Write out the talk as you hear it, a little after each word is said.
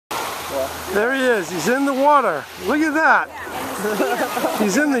There he is. He's in the water. Look at that.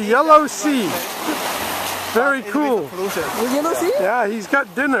 He's in the Yellow Sea. Very cool. The Yellow Sea? Yeah, he's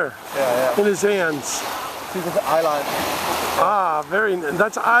got dinner in his hands. This is the island. Ah,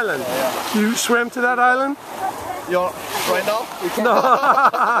 that's an island. You swam to that island? Right now? We can't.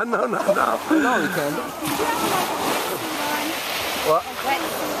 No, no. No, we can't. What?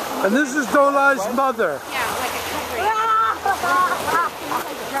 And this is Dalian's mother. Yeah, like a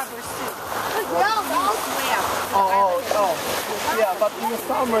rubber suit. Oh. Yeah, but in the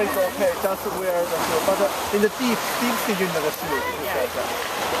summer it's okay, just wear the shoe. But in the deep season, the shoe.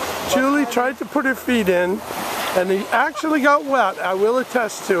 Julie tried to put her feet in, and he actually got wet. I will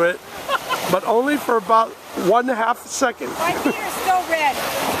attest to it, but only for about 1/2 second. My feet are still red.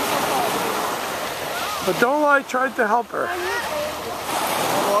 But Dalian tried to help her.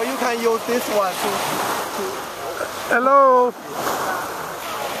 Or you can use this one to Hello.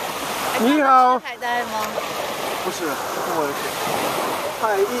 你好。海带吗？不是，跟我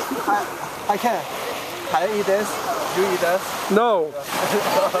I can. I eat this. You eat this. No.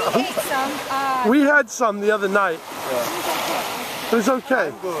 We ate some. We had some the other night. It was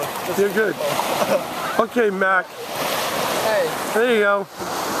okay. Good. You're good. Okay, Mac. Hey. There you go.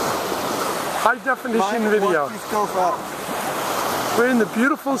 High definition video. We're in the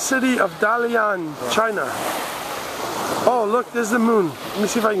beautiful city of Dalian, China. Oh, look, there's the moon. Let me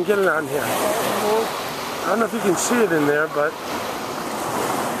see if I can get it on here. I don't know if you can see it in there, but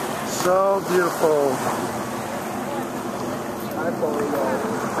so beautiful.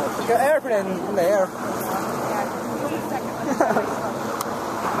 Like an airplane in the air.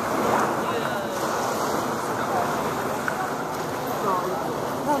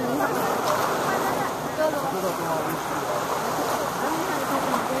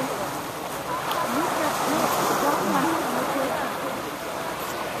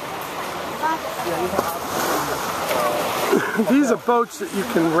 These are boats that you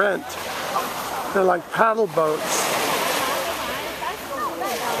can rent. They're like paddle boats.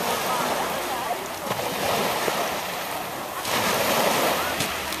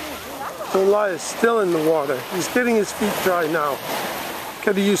 Dalian is still in the water. He's getting his feet dry now.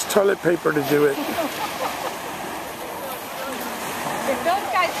 Could have used toilet paper to do it. If those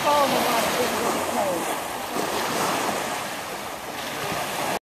guys fall in the water, it's really cold.